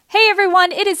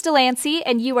everyone, it is Delancey,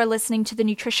 and you are listening to The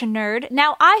Nutrition Nerd.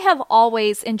 Now, I have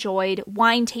always enjoyed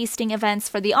wine tasting events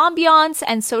for the ambiance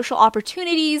and social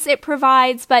opportunities it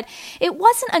provides, but it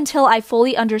wasn't until I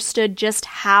fully understood just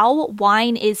how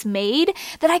wine is made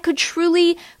that I could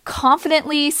truly,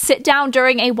 confidently sit down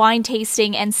during a wine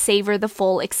tasting and savor the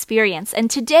full experience.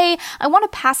 And today, I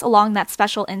want to pass along that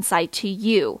special insight to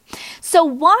you. So,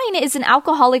 wine is an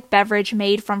alcoholic beverage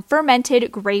made from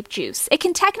fermented grape juice. It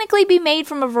can technically be made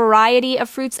from a variety of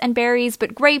fruits and berries,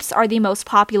 but grapes are the most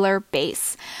popular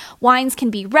base. Wines can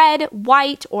be red,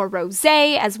 white, or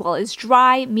rosé, as well as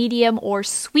dry, medium, or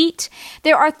sweet.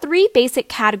 There are three basic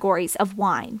categories of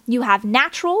wine. You have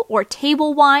natural or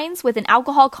table wines with an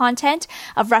alcohol content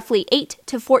of roughly 8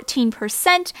 to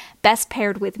 14%, best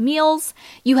paired with meals.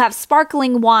 You have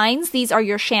sparkling wines. These are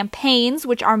your champagnes,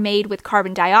 which are made with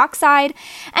carbon dioxide.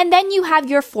 And then you have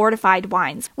your fortified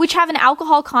wines, which have an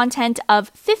alcohol content of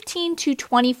 15 to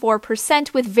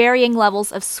 24% with varying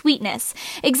levels of sweetness.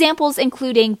 Examples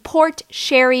including port,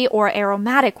 sherry, or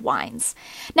aromatic wines.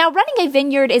 Now, running a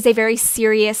vineyard is a very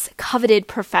serious, coveted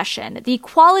profession. The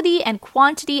quality and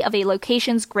quantity of a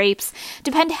location's grapes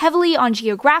depend heavily on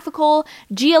geographical,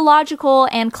 geological,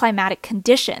 and climatic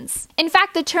conditions. In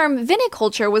fact, the term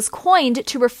viniculture was coined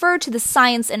to refer to the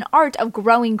science and art of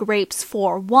growing grapes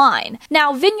for wine.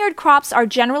 Now, vineyard crops are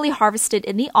generally harvested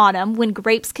in the autumn when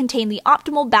grapes contain the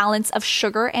optimal balance of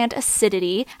sugar and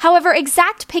acidity. However,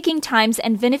 exact picking times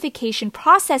and vinification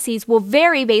processes will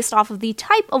vary based off of the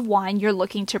type of wine you're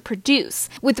looking to produce.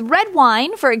 With red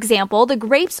wine, for example, the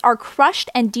grapes are crushed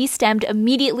and destemmed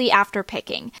immediately after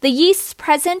picking. The yeasts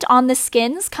present on the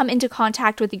skins come into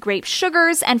contact with the grape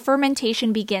sugars and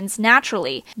fermentation begins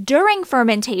naturally. During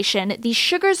fermentation, these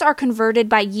sugars are converted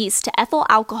by yeast to ethyl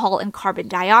alcohol and carbon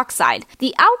dioxide.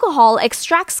 The alcohol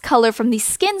extracts color from the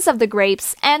skins of the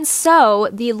grapes, and so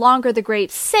the longer the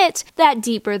grapes sit, that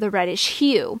deeper the reddish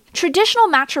hue. Traditional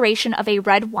maturation of a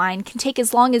red wine can take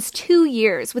as long as 2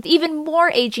 years, with even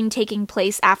more aging taking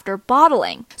place after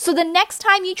bottling. So the next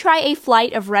time you try a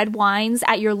flight of red wines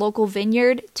at your local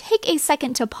vineyard, take a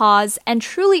second to pause and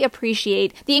truly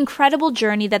appreciate the incredible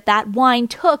journey that wine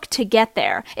took to get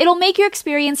there. It'll make your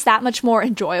experience that much more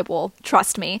enjoyable,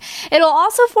 trust me. It'll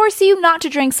also force you not to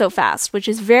drink so fast, which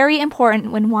is very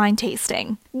important when wine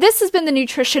tasting. This has been The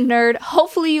Nutrition Nerd.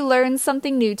 Hopefully you learned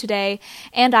something new today,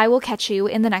 and I will catch you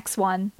in the next one.